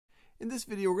In this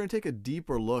video, we're going to take a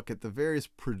deeper look at the various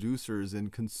producers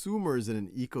and consumers in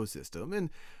an ecosystem. And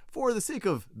for the sake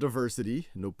of diversity,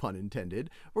 no pun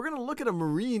intended, we're going to look at a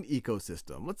marine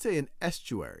ecosystem, let's say an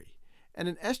estuary. And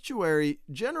an estuary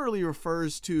generally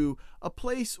refers to a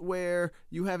place where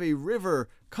you have a river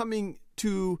coming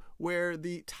to where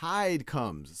the tide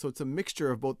comes. So it's a mixture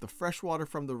of both the fresh water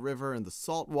from the river and the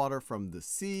salt water from the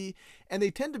sea. And they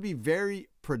tend to be very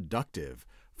productive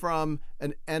from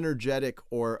an energetic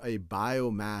or a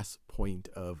biomass point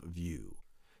of view.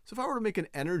 So if I were to make an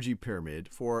energy pyramid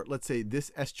for, let's say,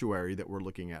 this estuary that we're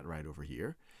looking at right over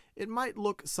here, it might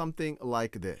look something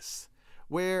like this,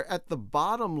 where at the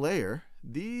bottom layer,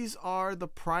 these are the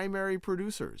primary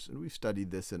producers. And we've studied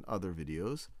this in other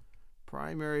videos.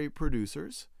 Primary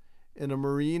producers. In a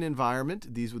marine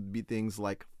environment, these would be things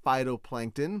like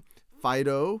phytoplankton.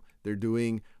 Phyto, they're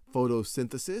doing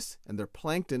photosynthesis, and their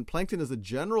plankton. Plankton is a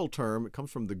general term. It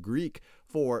comes from the Greek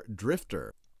for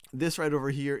drifter. This right over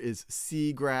here is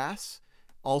seagrass,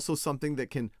 also something that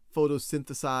can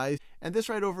photosynthesize. And this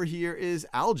right over here is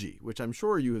algae, which I'm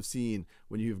sure you have seen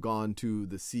when you've gone to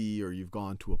the sea or you've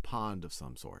gone to a pond of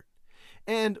some sort.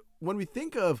 And when we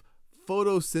think of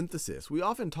photosynthesis, we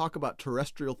often talk about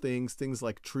terrestrial things, things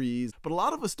like trees, but a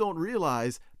lot of us don't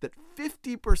realize that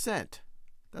 50%,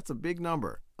 that's a big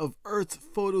number, of Earth's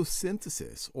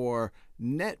photosynthesis, or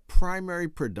net primary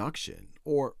production,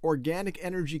 or organic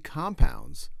energy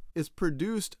compounds, is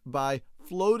produced by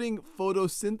floating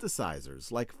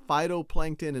photosynthesizers like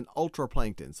phytoplankton and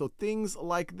ultraplankton. So things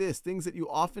like this, things that you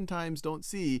oftentimes don't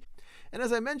see. And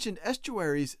as I mentioned,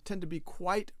 estuaries tend to be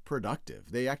quite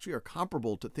productive. They actually are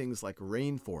comparable to things like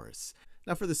rainforests.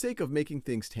 Now, for the sake of making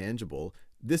things tangible,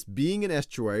 this being an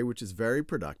estuary, which is very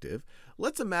productive,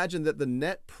 let's imagine that the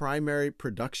net primary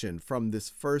production from this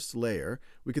first layer,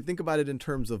 we could think about it in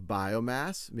terms of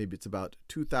biomass. Maybe it's about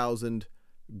 2,000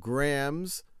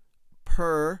 grams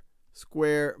per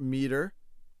square meter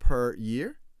per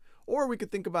year. Or we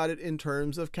could think about it in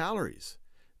terms of calories.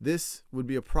 This would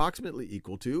be approximately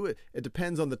equal to, it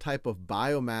depends on the type of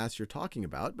biomass you're talking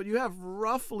about, but you have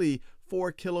roughly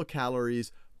 4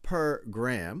 kilocalories per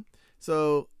gram.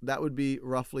 So that would be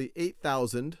roughly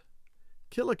 8,000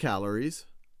 kilocalories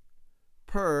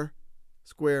per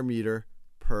square meter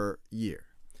per year.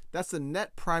 That's the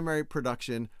net primary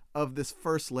production of this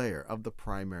first layer of the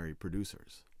primary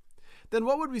producers. Then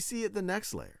what would we see at the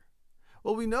next layer?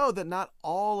 Well, we know that not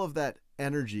all of that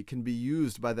energy can be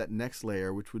used by that next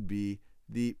layer, which would be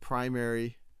the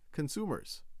primary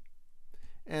consumers.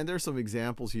 And there's some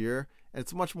examples here, and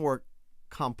it's much more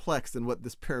complex than what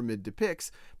this pyramid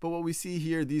depicts. But what we see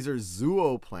here, these are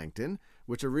zooplankton,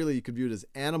 which are really, you could view it as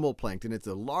animal plankton. It's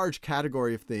a large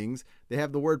category of things. They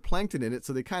have the word plankton in it,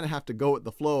 so they kind of have to go with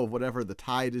the flow of whatever the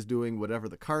tide is doing, whatever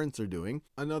the currents are doing.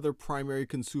 Another primary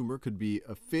consumer could be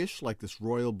a fish like this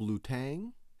royal blue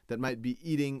tang that might be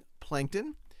eating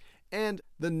plankton. And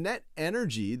the net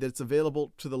energy that's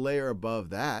available to the layer above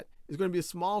that is going to be a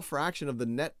small fraction of the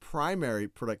net primary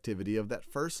productivity of that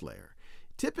first layer.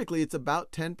 Typically, it's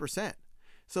about 10%.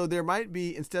 So there might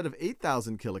be, instead of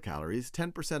 8,000 kilocalories,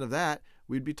 10% of that,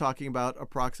 we'd be talking about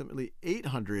approximately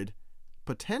 800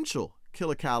 potential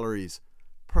kilocalories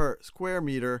per square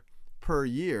meter per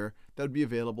year that would be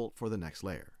available for the next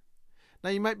layer.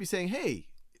 Now, you might be saying, hey,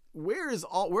 where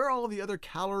are all the other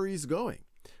calories going?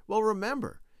 Well,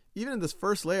 remember, even in this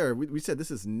first layer, we said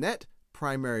this is net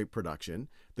primary production.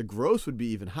 The gross would be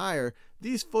even higher.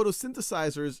 These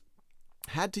photosynthesizers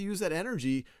had to use that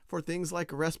energy for things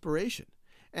like respiration.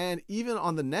 And even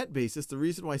on the net basis, the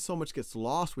reason why so much gets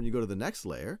lost when you go to the next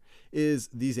layer is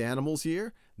these animals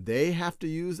here, they have to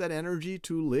use that energy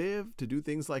to live, to do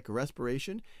things like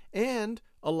respiration. And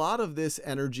a lot of this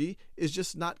energy is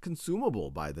just not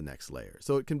consumable by the next layer.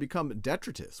 So it can become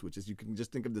detritus, which is, you can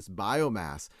just think of this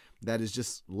biomass that is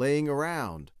just laying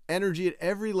around. Energy at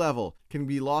every level can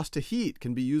be lost to heat,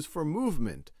 can be used for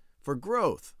movement, for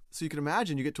growth. So you can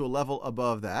imagine you get to a level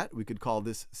above that. We could call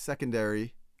this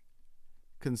secondary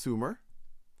consumer.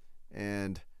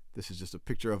 And this is just a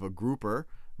picture of a grouper.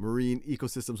 Marine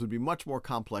ecosystems would be much more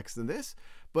complex than this.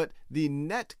 But the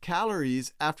net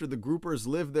calories after the groupers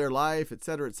live their life, et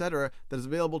cetera, that is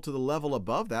available to the level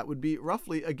above that would be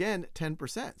roughly, again,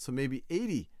 10%. So maybe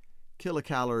 80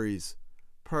 kilocalories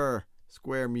per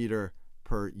square meter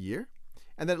per year.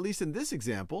 And then at least in this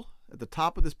example, at the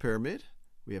top of this pyramid,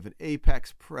 we have an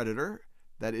apex predator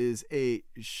that is a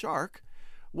shark.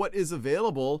 What is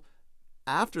available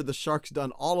after the shark's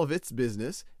done all of its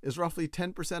business is roughly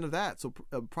 10% of that. So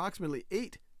approximately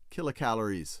 8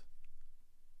 kilocalories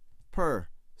per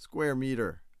square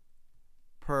meter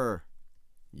per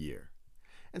year.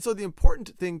 And so the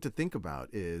important thing to think about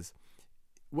is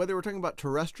whether we're talking about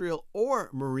terrestrial or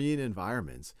marine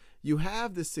environments, you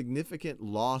have this significant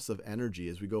loss of energy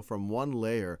as we go from one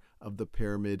layer of the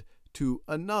pyramid to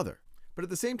another. But at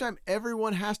the same time,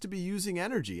 everyone has to be using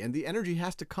energy, and the energy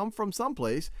has to come from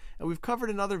someplace, and we've covered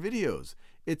in other videos.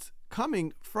 It's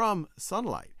coming from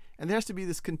sunlight, and there has to be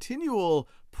this continual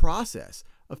process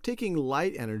of taking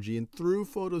light energy and through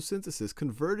photosynthesis,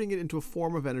 converting it into a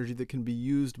form of energy that can be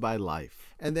used by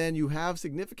life. And then you have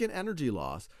significant energy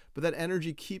loss, but that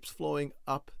energy keeps flowing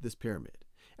up this pyramid.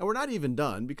 And we're not even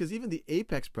done, because even the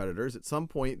apex predators, at some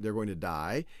point, they're going to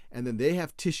die, and then they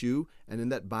have tissue, and in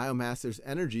that biomass, there's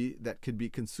energy that could be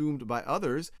consumed by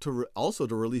others also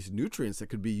to release nutrients that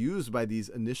could be used by these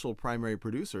initial primary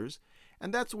producers.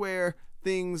 And that's where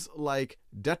things like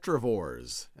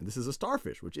Detrivores, and this is a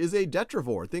starfish, which is a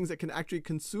detrivore, things that can actually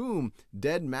consume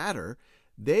dead matter,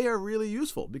 they are really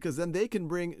useful because then they can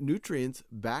bring nutrients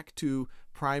back to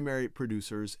primary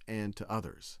producers and to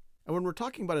others. And when we're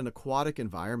talking about an aquatic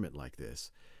environment like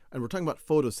this, and we're talking about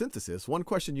photosynthesis, one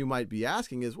question you might be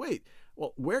asking is, wait,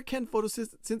 well, where can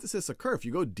photosynthesis occur? If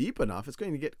you go deep enough, it's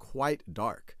going to get quite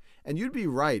dark. And you'd be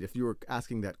right if you were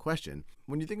asking that question.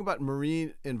 When you think about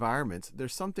marine environments,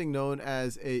 there's something known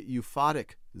as a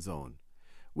euphotic zone,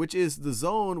 which is the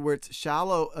zone where it's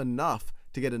shallow enough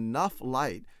to get enough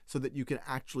light so that you can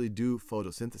actually do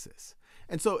photosynthesis.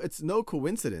 And so it's no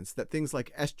coincidence that things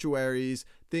like estuaries,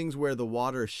 things where the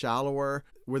water is shallower,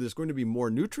 where there's going to be more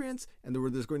nutrients and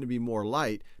where there's going to be more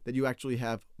light, that you actually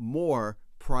have more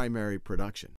primary production.